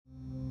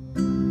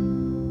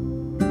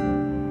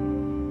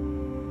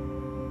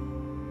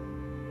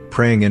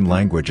Praying in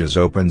languages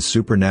opens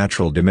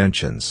supernatural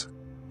dimensions.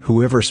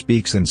 Whoever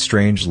speaks in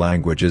strange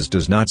languages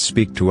does not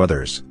speak to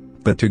others,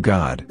 but to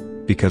God,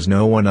 because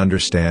no one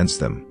understands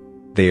them.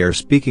 They are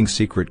speaking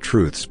secret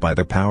truths by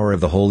the power of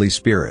the Holy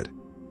Spirit.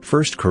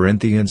 1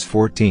 Corinthians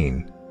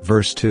 14,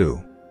 verse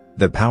 2.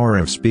 The power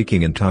of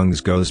speaking in tongues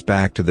goes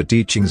back to the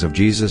teachings of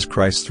Jesus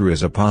Christ through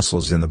his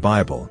apostles in the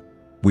Bible.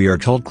 We are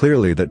told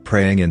clearly that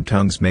praying in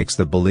tongues makes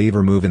the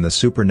believer move in the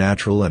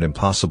supernatural and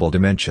impossible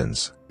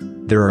dimensions.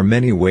 There are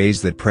many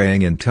ways that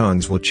praying in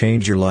tongues will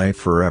change your life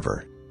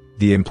forever.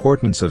 The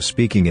importance of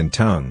speaking in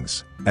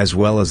tongues, as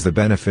well as the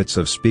benefits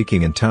of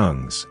speaking in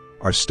tongues,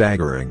 are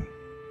staggering.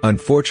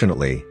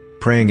 Unfortunately,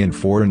 praying in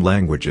foreign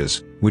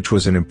languages, which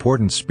was an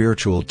important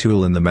spiritual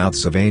tool in the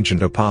mouths of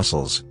ancient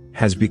apostles,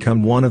 has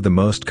become one of the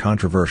most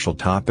controversial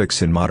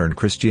topics in modern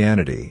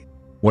Christianity.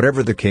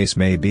 Whatever the case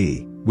may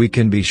be, we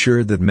can be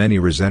sure that many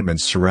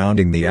resentments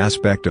surrounding the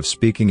aspect of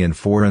speaking in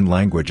foreign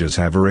languages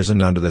have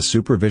arisen under the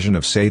supervision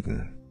of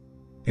Satan.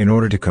 In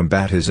order to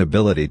combat his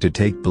ability to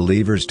take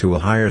believers to a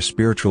higher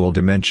spiritual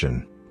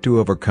dimension, to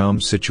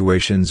overcome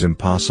situations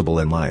impossible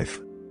in life.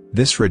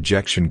 This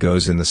rejection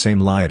goes in the same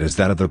light as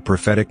that of the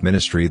prophetic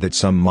ministry that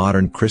some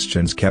modern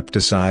Christians kept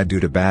aside due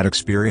to bad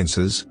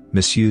experiences,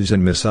 misuse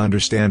and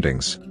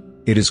misunderstandings.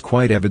 It is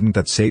quite evident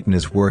that Satan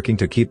is working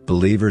to keep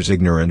believers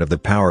ignorant of the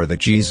power that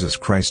Jesus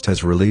Christ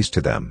has released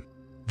to them.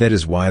 That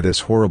is why this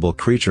horrible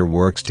creature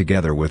works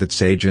together with its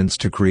agents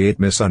to create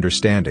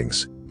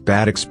misunderstandings,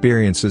 bad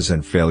experiences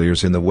and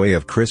failures in the way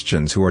of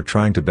Christians who are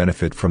trying to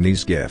benefit from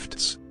these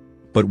gifts.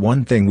 But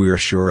one thing we are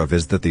sure of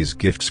is that these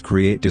gifts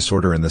create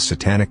disorder in the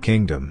satanic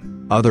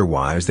kingdom,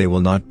 otherwise they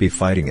will not be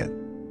fighting it.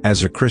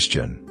 As a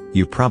Christian,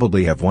 you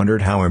probably have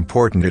wondered how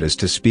important it is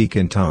to speak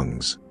in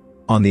tongues.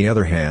 On the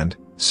other hand,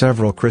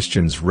 several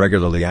Christians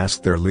regularly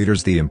ask their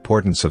leaders the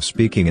importance of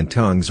speaking in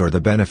tongues or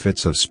the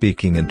benefits of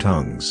speaking in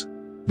tongues.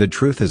 The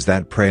truth is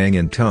that praying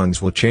in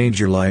tongues will change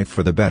your life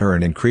for the better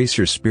and increase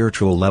your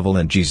spiritual level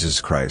in Jesus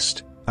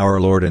Christ,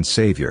 our Lord and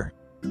Savior.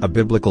 A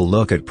biblical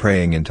look at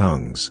praying in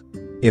tongues.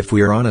 If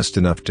we are honest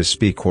enough to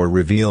speak or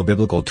reveal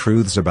biblical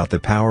truths about the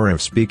power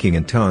of speaking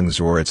in tongues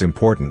or its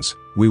importance,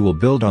 we will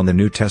build on the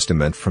New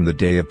Testament from the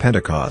day of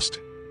Pentecost,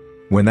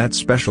 when that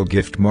special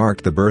gift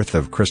marked the birth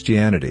of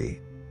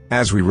Christianity.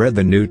 As we read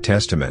the New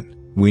Testament,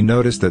 we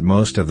noticed that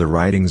most of the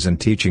writings and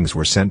teachings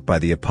were sent by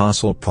the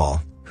Apostle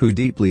Paul, who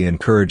deeply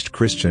encouraged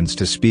Christians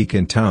to speak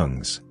in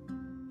tongues.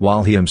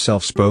 While he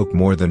himself spoke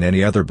more than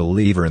any other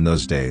believer in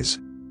those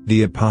days,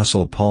 the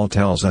Apostle Paul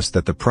tells us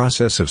that the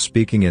process of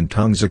speaking in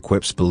tongues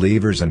equips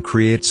believers and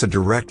creates a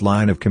direct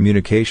line of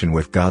communication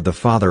with God the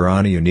Father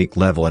on a unique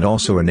level and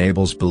also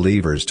enables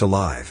believers to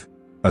live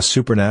a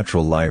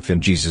supernatural life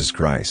in Jesus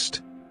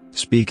Christ.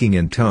 Speaking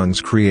in tongues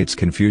creates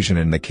confusion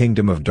in the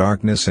kingdom of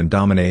darkness and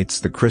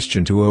dominates the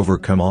Christian to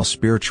overcome all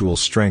spiritual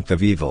strength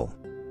of evil.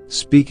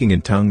 Speaking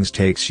in tongues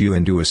takes you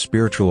into a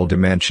spiritual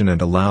dimension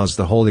and allows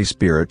the Holy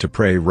Spirit to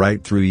pray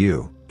right through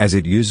you, as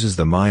it uses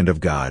the mind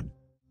of God.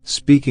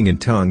 Speaking in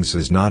tongues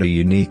is not a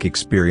unique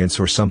experience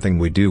or something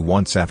we do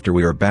once after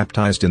we are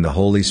baptized in the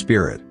Holy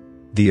Spirit.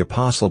 The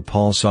Apostle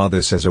Paul saw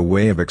this as a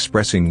way of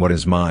expressing what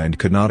his mind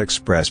could not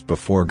express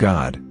before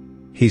God.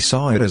 He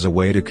saw it as a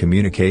way to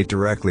communicate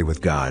directly with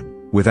God,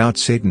 without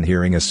Satan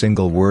hearing a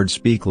single word,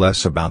 speak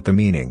less about the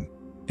meaning.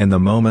 And the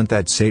moment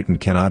that Satan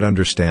cannot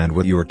understand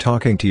what you are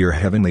talking to your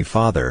Heavenly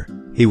Father,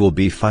 he will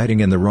be fighting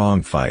in the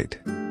wrong fight.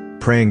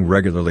 Praying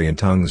regularly in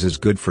tongues is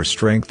good for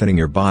strengthening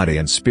your body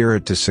and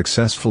spirit to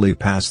successfully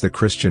pass the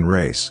Christian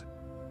race.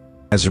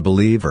 As a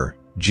believer,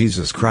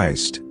 Jesus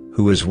Christ,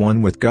 who is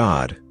one with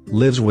God,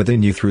 lives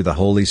within you through the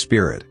Holy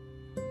Spirit.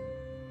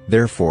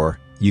 Therefore,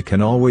 you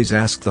can always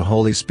ask the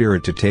Holy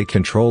Spirit to take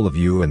control of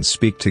you and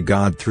speak to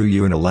God through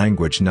you in a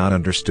language not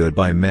understood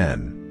by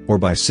men, or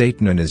by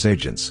Satan and his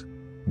agents.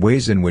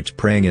 Ways in which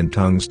praying in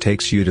tongues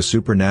takes you to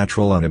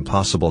supernatural and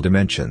impossible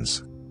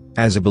dimensions.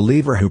 As a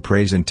believer who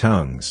prays in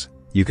tongues,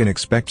 you can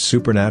expect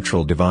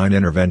supernatural divine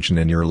intervention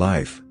in your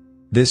life.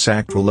 This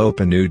act will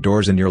open new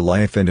doors in your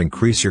life and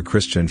increase your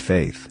Christian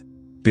faith.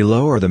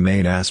 Below are the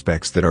main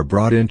aspects that are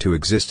brought into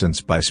existence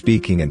by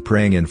speaking and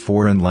praying in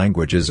foreign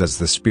languages as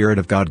the Spirit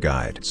of God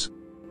guides.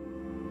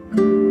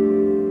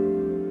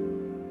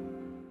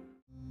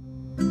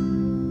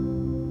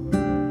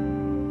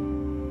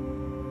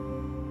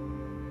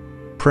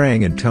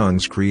 Praying in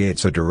tongues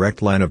creates a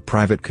direct line of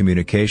private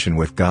communication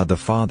with God the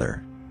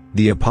Father.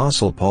 The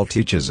Apostle Paul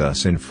teaches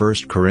us in 1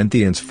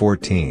 Corinthians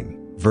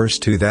 14, verse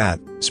 2 that,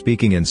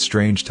 speaking in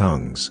strange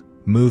tongues,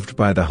 moved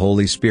by the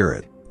Holy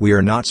Spirit, we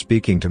are not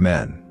speaking to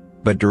men,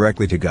 but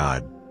directly to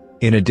God.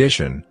 In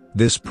addition,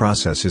 this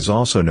process is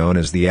also known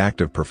as the act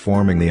of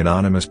performing the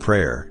anonymous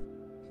prayer.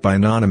 By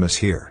anonymous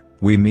here,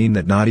 we mean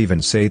that not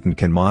even Satan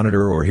can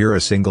monitor or hear a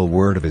single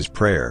word of his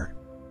prayer.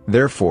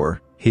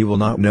 Therefore, he will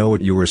not know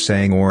what you are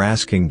saying or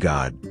asking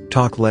God.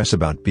 Talk less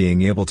about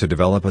being able to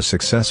develop a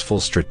successful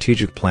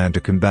strategic plan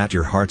to combat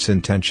your heart's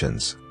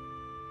intentions.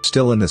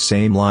 Still in the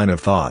same line of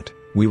thought,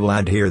 we will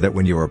add here that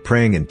when you are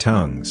praying in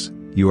tongues,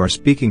 you are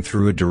speaking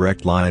through a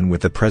direct line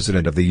with the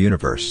President of the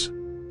universe.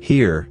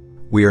 Here,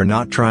 We are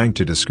not trying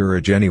to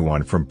discourage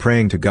anyone from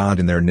praying to God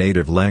in their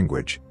native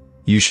language.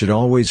 You should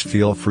always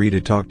feel free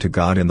to talk to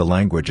God in the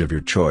language of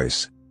your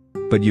choice.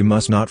 But you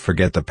must not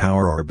forget the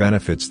power or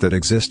benefits that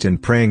exist in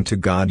praying to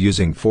God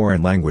using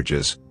foreign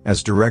languages,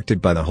 as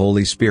directed by the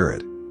Holy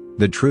Spirit.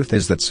 The truth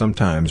is that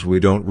sometimes we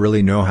don't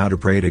really know how to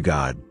pray to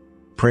God.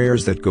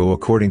 Prayers that go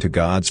according to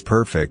God's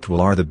perfect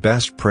will are the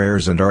best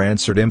prayers and are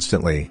answered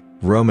instantly.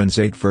 Romans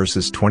 8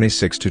 verses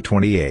 26 to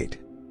 28.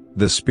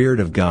 The Spirit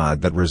of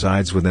God that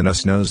resides within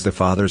us knows the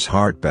Father's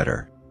heart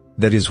better.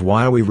 That is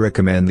why we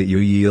recommend that you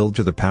yield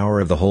to the power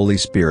of the Holy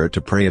Spirit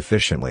to pray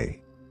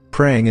efficiently.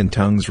 Praying in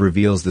tongues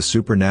reveals the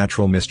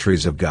supernatural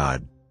mysteries of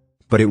God.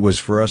 But it was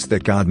for us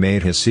that God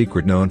made His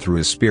secret known through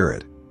His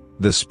Spirit.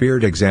 The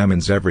Spirit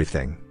examines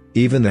everything,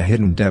 even the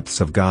hidden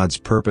depths of God's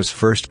purpose.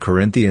 1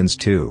 Corinthians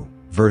 2,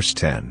 verse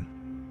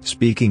 10.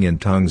 Speaking in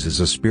tongues is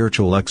a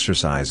spiritual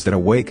exercise that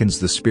awakens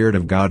the Spirit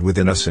of God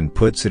within us and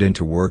puts it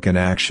into work and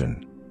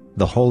action.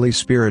 The Holy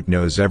Spirit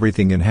knows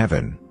everything in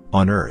heaven,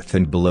 on earth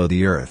and below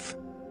the earth.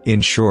 In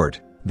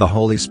short, the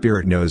Holy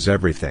Spirit knows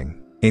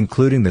everything,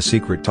 including the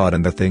secret taught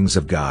and the things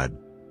of God.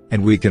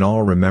 And we can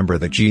all remember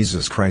that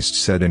Jesus Christ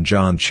said in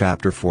John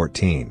chapter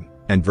 14,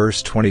 and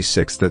verse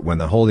 26 that when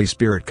the Holy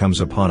Spirit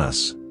comes upon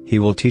us, He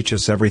will teach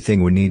us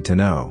everything we need to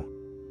know.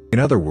 In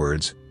other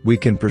words, we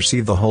can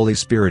perceive the Holy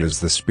Spirit as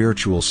the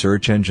spiritual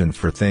search engine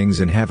for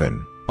things in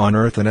heaven, on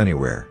earth and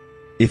anywhere.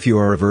 If you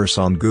are a verse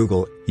on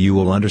Google, you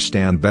will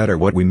understand better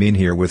what we mean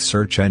here with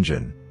search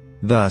engine.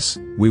 Thus,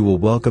 we will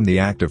welcome the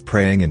act of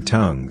praying in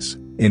tongues,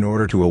 in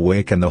order to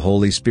awaken the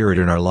Holy Spirit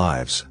in our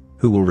lives,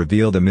 who will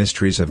reveal the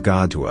mysteries of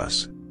God to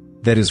us.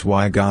 That is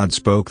why God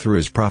spoke through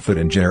His prophet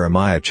in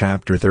Jeremiah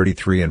chapter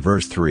 33 and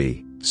verse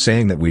 3,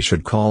 saying that we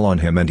should call on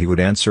Him and He would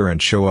answer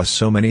and show us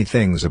so many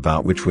things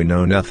about which we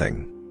know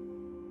nothing.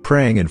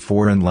 Praying in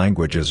foreign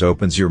languages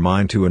opens your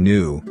mind to a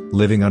new,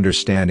 living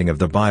understanding of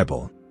the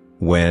Bible.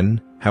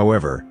 When,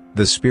 however,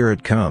 the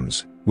Spirit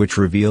comes, which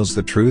reveals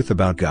the truth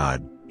about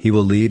God, He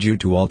will lead you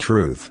to all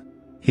truth.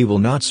 He will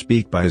not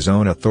speak by His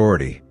own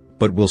authority,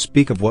 but will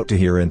speak of what to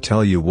hear and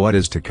tell you what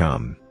is to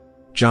come.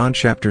 John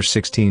chapter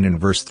 16 and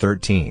verse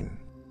 13.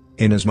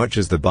 Inasmuch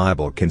as the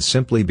Bible can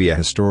simply be a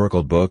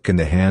historical book in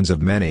the hands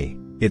of many,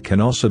 it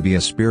can also be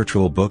a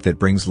spiritual book that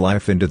brings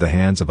life into the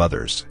hands of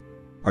others.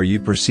 Are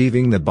you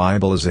perceiving the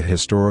Bible as a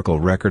historical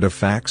record of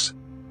facts?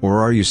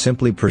 Or are you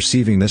simply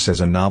perceiving this as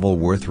a novel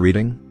worth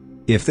reading?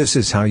 If this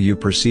is how you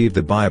perceive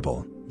the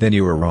Bible, then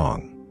you are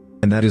wrong.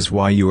 And that is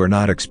why you are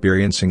not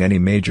experiencing any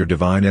major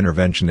divine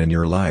intervention in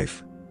your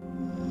life.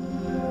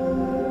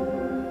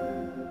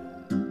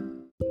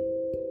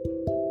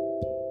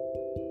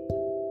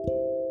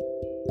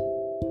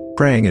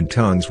 Praying in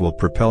tongues will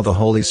propel the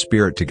Holy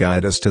Spirit to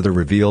guide us to the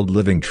revealed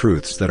living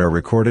truths that are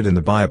recorded in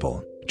the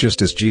Bible,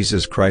 just as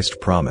Jesus Christ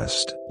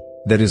promised.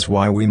 That is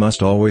why we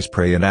must always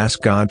pray and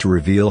ask God to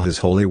reveal His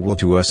holy will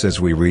to us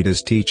as we read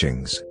His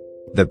teachings.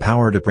 The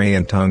power to pray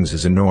in tongues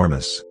is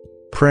enormous.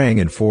 Praying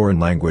in foreign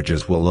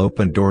languages will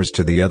open doors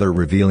to the other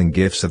revealing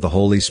gifts of the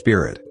Holy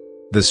Spirit.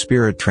 The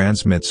Spirit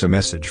transmits a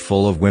message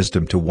full of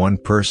wisdom to one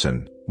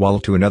person, while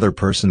to another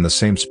person the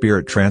same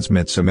Spirit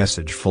transmits a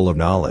message full of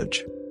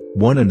knowledge.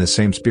 One and the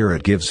same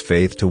Spirit gives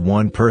faith to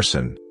one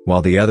person,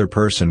 while the other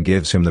person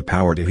gives him the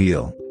power to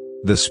heal.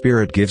 The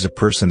Spirit gives a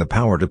person the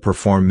power to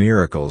perform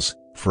miracles,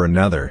 for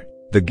another,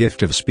 the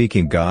gift of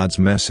speaking God's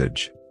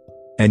message.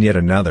 And yet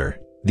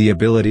another, the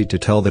ability to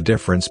tell the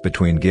difference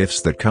between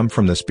gifts that come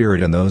from the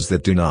Spirit and those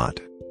that do not.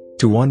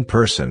 To one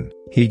person,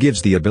 He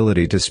gives the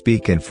ability to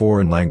speak in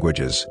foreign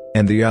languages,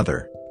 and the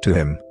other, to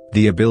him,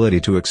 the ability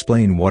to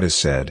explain what is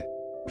said.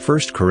 1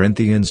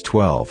 Corinthians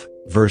 12,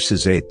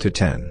 verses 8 to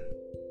 10.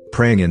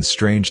 Praying in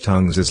strange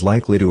tongues is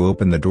likely to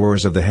open the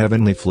doors of the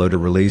heavenly flow to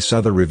release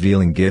other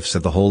revealing gifts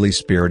of the Holy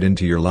Spirit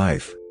into your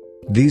life.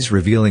 These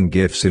revealing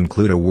gifts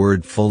include a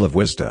word full of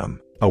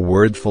wisdom, a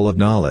word full of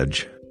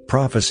knowledge,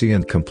 prophecy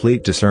and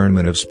complete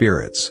discernment of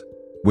spirits.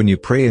 When you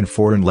pray in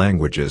foreign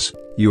languages,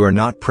 you are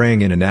not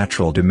praying in a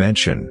natural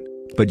dimension,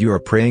 but you are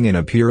praying in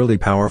a purely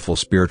powerful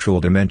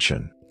spiritual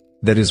dimension.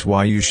 That is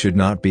why you should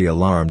not be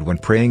alarmed when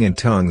praying in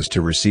tongues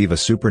to receive a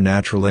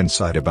supernatural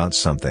insight about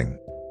something.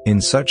 In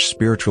such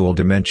spiritual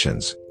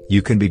dimensions,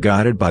 you can be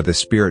guided by the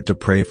Spirit to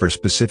pray for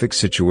specific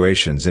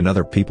situations in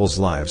other people's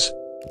lives.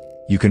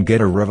 You can get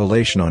a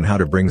revelation on how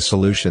to bring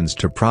solutions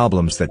to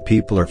problems that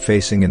people are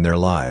facing in their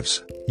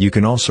lives. You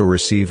can also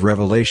receive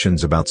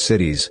revelations about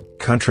cities,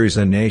 countries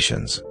and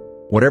nations.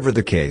 Whatever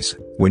the case,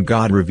 when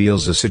God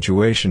reveals a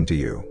situation to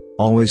you,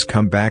 always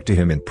come back to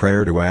Him in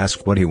prayer to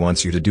ask what He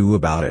wants you to do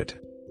about it.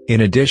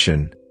 In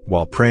addition,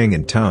 while praying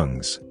in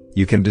tongues,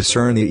 you can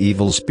discern the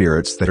evil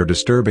spirits that are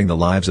disturbing the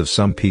lives of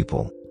some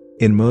people.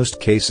 In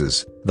most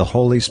cases, the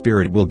Holy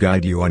Spirit will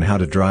guide you on how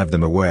to drive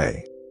them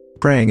away.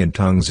 Praying in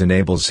tongues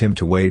enables Him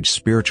to wage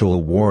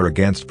spiritual war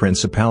against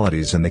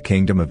principalities in the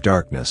kingdom of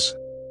darkness.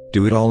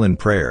 Do it all in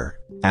prayer,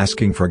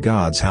 asking for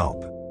God's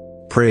help.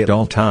 Pray at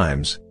all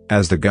times,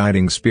 as the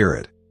guiding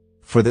Spirit.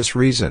 For this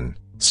reason,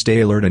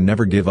 stay alert and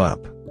never give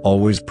up,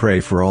 always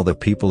pray for all the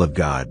people of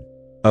God.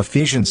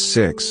 Ephesians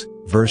 6,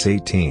 verse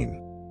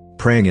 18.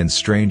 praying in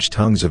strange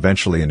tongues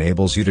eventually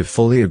enables you to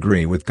fully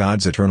agree with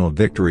God's eternal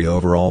victory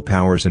over all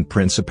powers and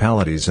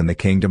principalities in the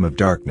kingdom of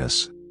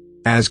darkness.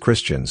 As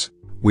Christians,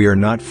 we are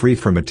not free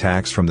from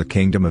attacks from the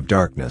kingdom of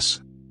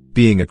darkness.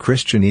 Being a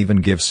Christian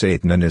even gives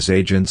Satan and his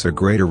agents a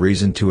greater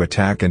reason to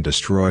attack and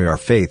destroy our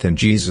faith in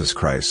Jesus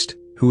Christ,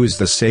 who is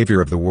the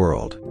Savior of the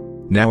world.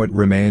 Now it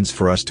remains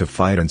for us to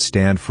fight and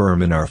stand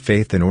firm in our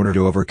faith in order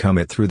to overcome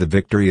it through the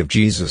victory of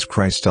Jesus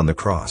Christ on the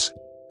cross.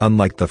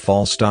 Unlike the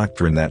false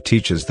doctrine that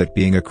teaches that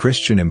being a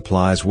Christian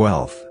implies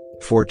wealth,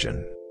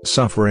 fortune,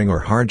 suffering or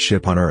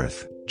hardship on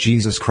earth,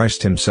 Jesus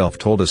Christ himself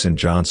told us in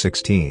John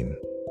 16.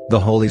 The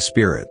Holy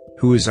Spirit,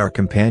 who is our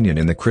companion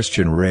in the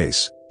Christian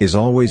race, is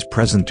always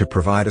present to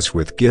provide us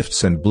with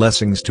gifts and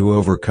blessings to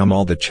overcome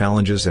all the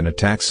challenges and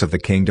attacks of the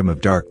kingdom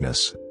of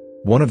darkness.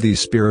 One of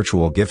these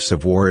spiritual gifts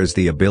of war is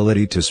the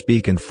ability to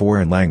speak in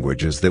foreign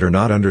languages that are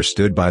not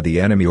understood by the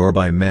enemy or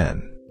by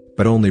men,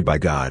 but only by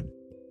God.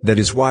 That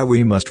is why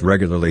we must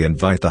regularly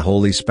invite the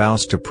Holy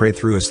Spouse to pray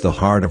through us the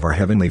heart of our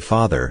Heavenly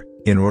Father,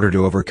 in order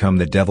to overcome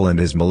the devil and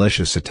his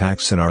malicious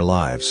attacks in our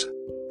lives.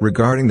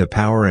 Regarding the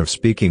power of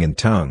speaking in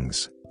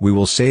tongues, we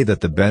will say that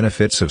the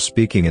benefits of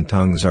speaking in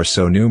tongues are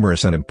so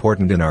numerous and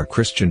important in our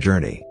Christian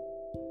journey.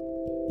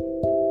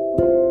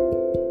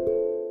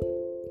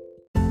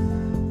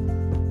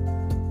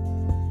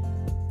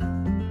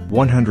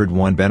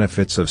 "101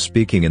 Benefits of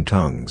Speaking in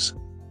Tongues."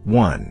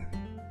 1.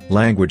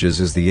 Languages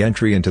is the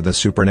entry into the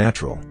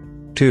supernatural.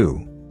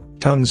 2.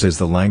 Tongues is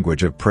the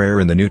language of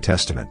prayer in the New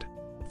Testament.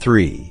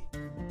 3.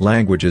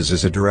 Languages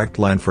is a direct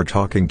line for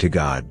talking to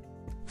God.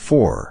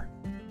 4.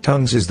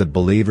 Tongues is the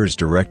believer's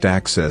direct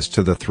access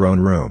to the throne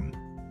room.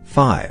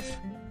 5.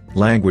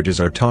 Languages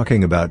are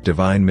talking about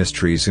divine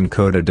mysteries and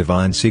coded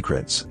divine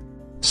secrets.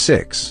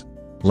 6.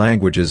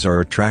 Languages are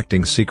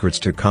attracting secrets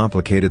to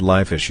complicated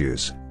life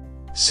issues.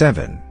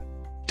 7.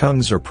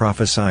 Tongues are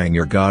prophesying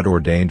your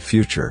God-ordained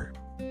future.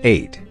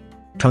 8.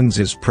 Tongues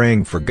is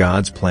praying for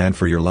God's plan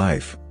for your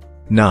life.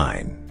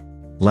 9.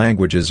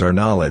 Languages are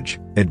knowledge,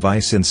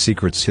 advice and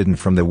secrets hidden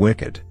from the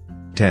wicked.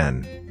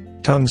 10.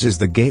 Tongues is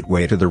the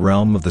gateway to the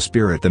realm of the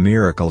Spirit, the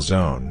miracle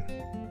zone.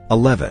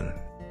 11.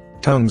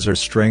 Tongues are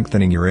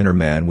strengthening your inner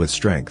man with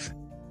strength.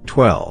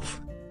 12.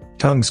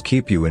 Tongues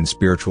keep you in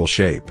spiritual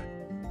shape.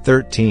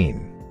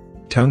 13.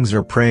 Tongues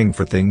are praying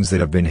for things that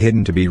have been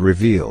hidden to be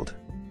revealed.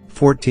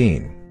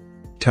 14.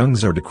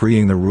 Tongues are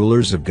decreeing the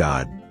rulers of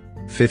God.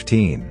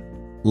 15.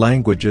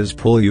 Languages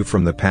pull you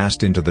from the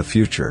past into the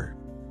future.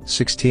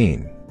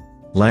 16.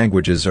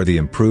 Languages are the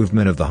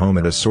improvement of the home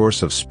and a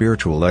source of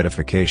spiritual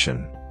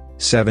edification.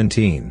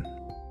 17.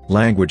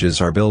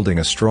 Languages are building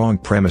a strong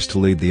premise to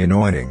lead the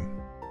anointing.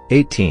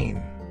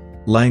 18.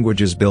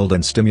 Languages build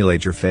and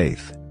stimulate your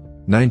faith.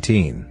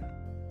 19.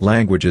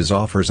 Languages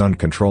offers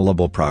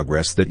uncontrollable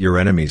progress that your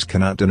enemies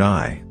cannot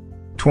deny.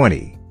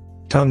 20.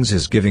 Tongues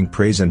is giving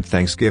praise and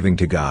thanksgiving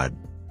to God.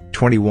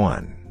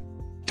 21.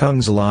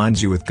 Tongues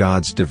aligns you with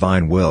God's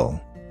divine will.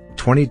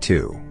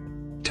 22.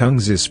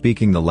 Tongues is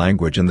speaking the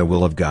language and the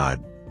will of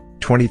God.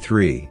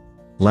 23.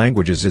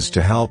 Languages is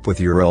to help with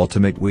your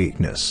ultimate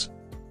weakness.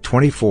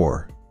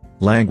 24.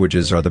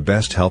 Languages are the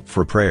best help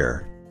for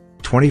prayer.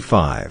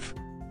 25.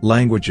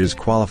 Languages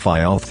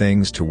qualify all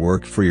things to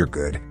work for your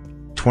good.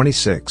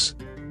 26.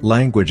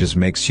 Languages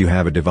makes you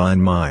have a divine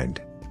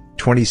mind.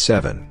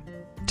 27.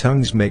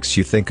 Tongues makes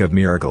you think of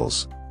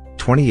miracles.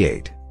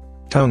 28.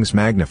 Tongues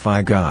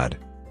magnify God.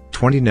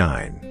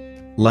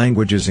 29.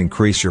 Languages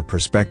increase your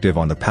perspective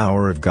on the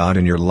power of God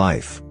in your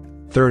life.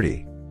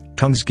 30.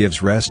 Tongues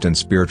gives rest and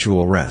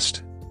spiritual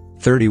rest.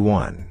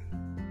 31.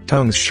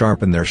 Tongues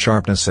sharpen their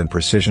sharpness and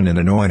precision in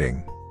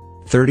anointing.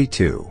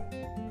 32.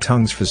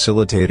 Tongues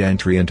facilitate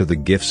entry into the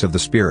gifts of the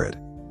Spirit.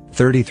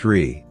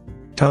 33.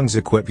 Tongues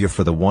equip you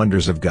for the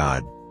wonders of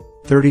God.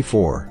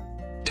 34.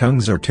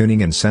 Tongues are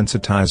tuning and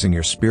sensitizing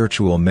your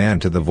spiritual man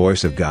to the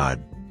voice of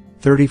God.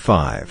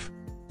 35.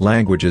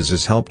 Languages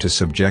is help to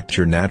subject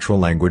your natural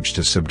language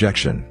to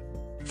subjection.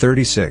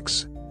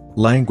 36.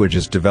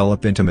 Languages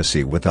develop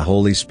intimacy with the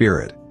Holy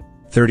Spirit.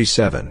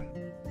 37.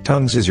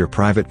 Tongues is your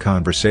private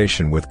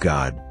conversation with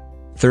God.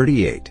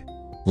 38.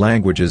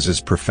 Languages is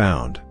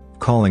profound,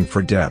 calling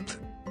for depth.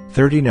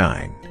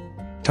 39.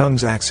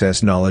 Tongues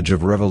access knowledge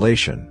of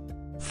revelation.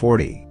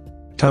 40.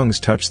 Tongues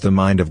touch the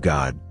mind of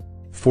God.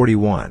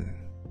 41.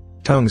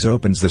 Tongues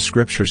opens the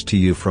scriptures to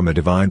you from a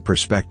divine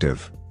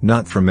perspective,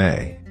 not from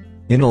a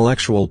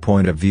intellectual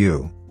point of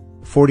view.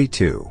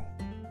 42.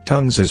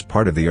 Tongues is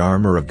part of the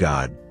armor of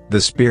God, the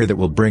spear that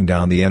will bring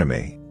down the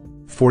enemy.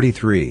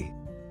 43.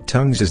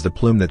 Tongues is the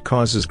plume that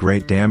causes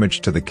great damage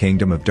to the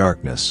kingdom of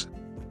darkness.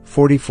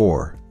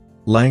 44.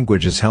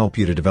 Languages help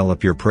you to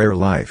develop your prayer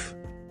life.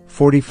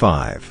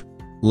 45.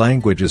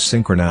 Languages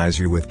synchronize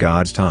you with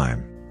God's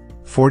time.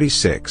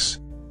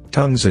 46.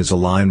 Tongues is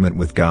alignment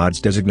with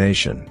God's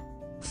designation.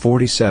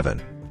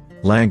 47.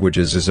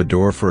 Languages is a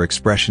door for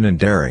expression and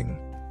daring.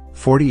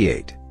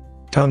 48.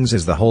 Tongues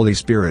is the Holy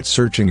Spirit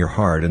searching your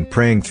heart and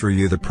praying through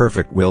you the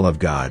perfect will of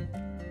God.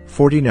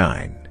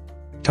 49.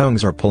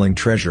 Tongues are pulling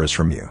treasures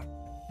from you.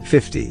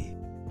 50.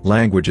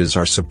 Languages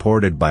are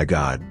supported by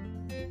God.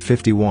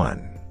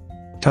 51.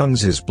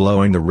 Tongues is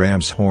blowing the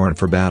ram's horn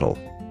for battle.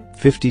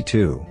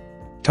 52.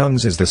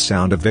 Tongues is the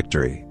sound of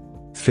victory.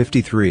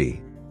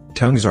 53.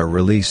 Tongues are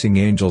releasing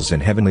angels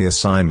and heavenly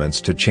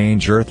assignments to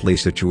change earthly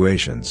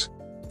situations.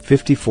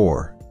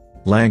 54.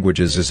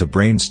 Languages is a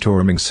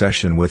brainstorming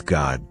session with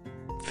God.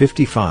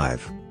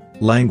 55.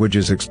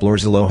 Languages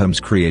explores Elohim's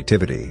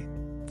creativity.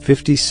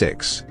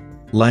 56.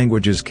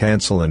 Languages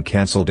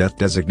cancel death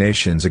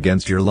designations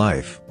against your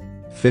life.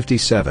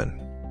 57.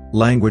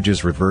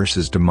 Languages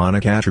reverses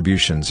demonic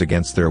attributions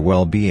against their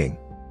well-being.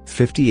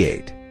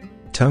 58.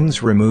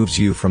 Tongues removes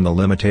you from the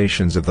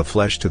limitations of the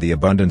flesh to the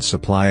abundant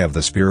supply of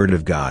the Spirit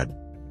of God.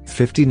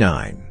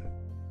 59.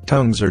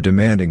 Tongues are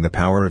demanding the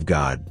power of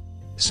God.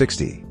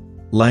 60.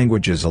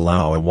 Languages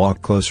allow a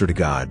walk closer to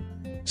God.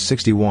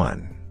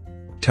 61.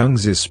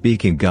 Tongues is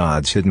speaking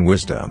God's hidden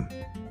wisdom.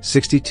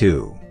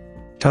 62.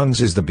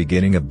 Tongues is the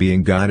beginning of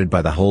being guided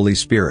by the Holy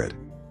Spirit.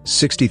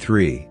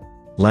 63.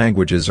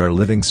 Languages are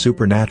living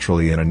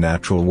supernaturally in a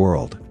natural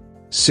world.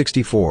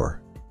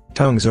 64.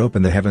 Tongues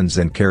open the heavens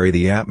and carry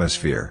the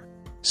atmosphere.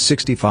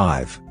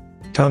 65.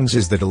 Tongues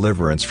is the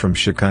deliverance from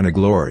Shekinah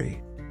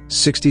glory.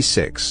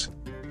 66.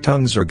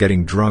 Tongues are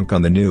getting drunk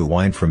on the new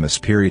wine from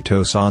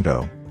Espirito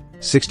Santo.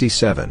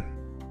 67.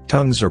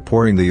 Tongues are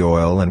pouring the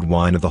oil and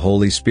wine of the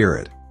Holy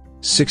Spirit.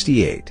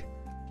 68.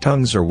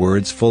 Tongues are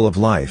words full of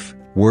life,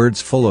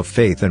 words full of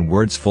faith and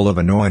words full of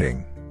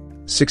anointing.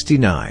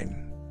 69.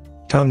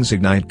 Tongues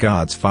ignite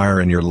God's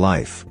fire in your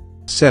life.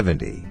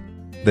 70.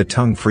 The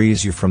tongue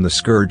frees you from the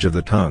scourge of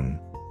the tongue.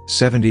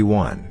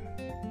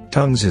 71.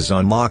 Tongues is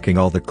unlocking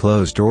all the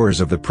closed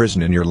doors of the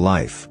prison in your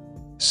life.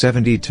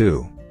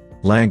 72.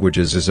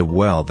 Languages is a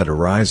well that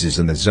arises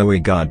in the Zoe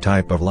God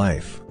type of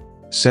life.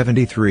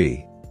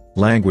 73.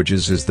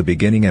 Languages is the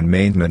beginning and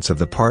maintenance of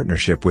the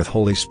partnership with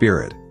Holy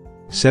Spirit.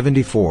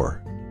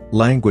 74.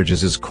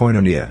 Languages is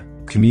koinonia,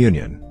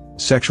 communion,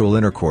 sexual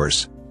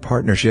intercourse,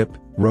 partnership,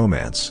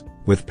 romance,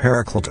 with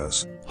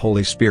Parakletos,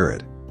 Holy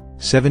Spirit.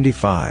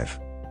 75.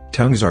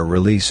 Tongues are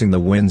releasing the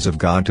winds of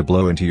God to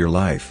blow into your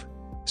life.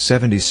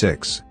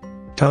 76.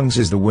 Tongues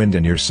is the wind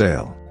in your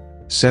sail.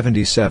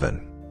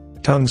 77.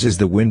 Tongues is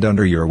the wind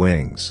under your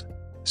wings.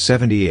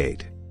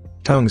 78.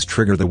 Tongues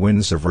trigger the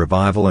winds of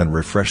revival and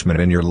refreshment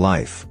in your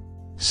life.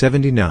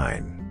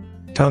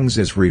 79. Tongues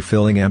is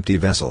refilling empty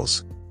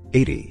vessels.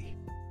 80.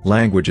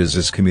 Languages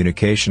is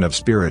communication of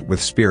spirit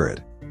with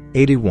spirit.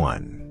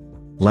 81.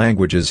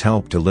 Languages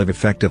help to live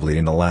effectively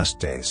in the last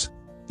days.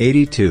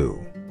 82.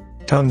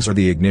 Tongues are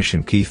the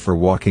ignition key for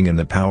walking in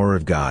the power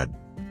of God.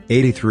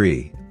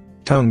 83.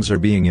 Tongues are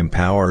being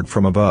empowered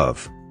from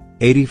above.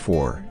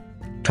 84.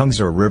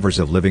 Tongues are rivers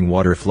of living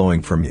water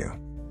flowing from you.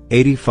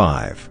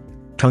 85.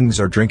 Tongues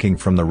are drinking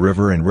from the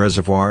river and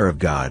reservoir of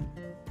God.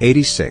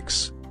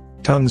 86.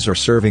 Tongues are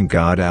serving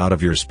God out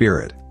of your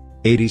spirit.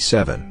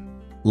 87.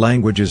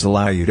 Languages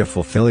allow you to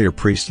fulfill your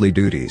priestly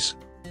duties.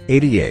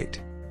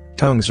 88.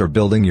 Tongues are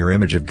building your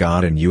image of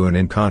God in you and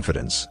in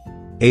confidence.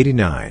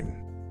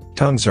 89.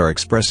 Tongues are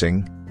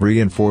expressing,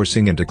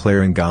 reinforcing and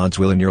declaring God's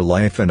will in your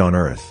life and on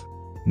earth.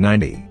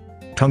 90.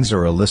 Tongues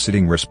are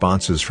eliciting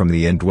responses from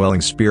the indwelling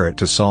Spirit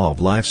to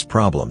solve life's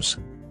problems.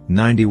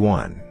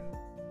 91.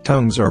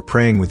 Tongues are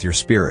praying with your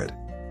spirit.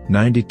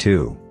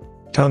 92.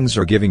 Tongues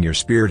are giving your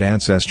spirit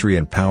ancestry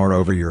and power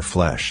over your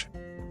flesh.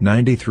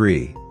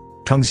 93.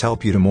 Tongues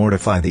help you to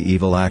mortify the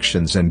evil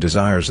actions and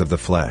desires of the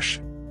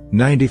flesh.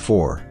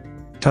 94.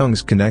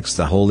 Tongues connects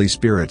the Holy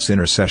Spirit's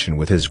intercession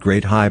with His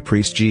great high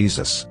priest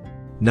Jesus.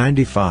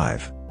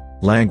 95.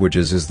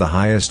 Languages is the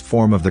highest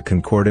form of the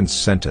concordance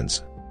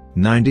sentence.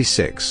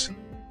 96.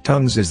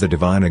 Tongues is the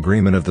divine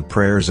agreement of the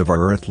prayers of our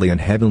earthly and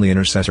heavenly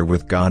intercessor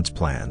with God's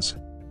plans.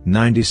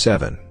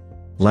 97.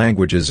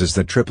 Languages is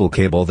the triple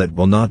cable that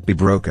will not be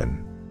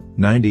broken.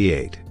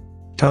 98.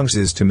 Tongues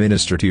is to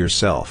minister to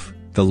yourself,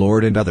 the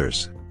Lord and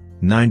others.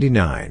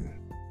 99.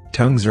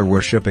 Tongues are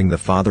worshiping the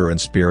Father in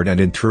spirit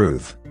and in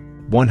truth.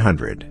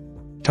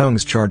 100.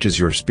 Tongues charges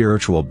your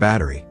spiritual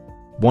battery.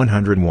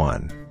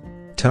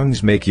 101.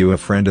 Tongues make you a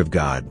friend of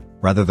God,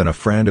 rather than a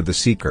friend of the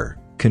seeker,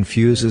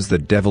 confuses the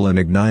devil and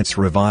ignites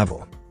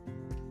revival.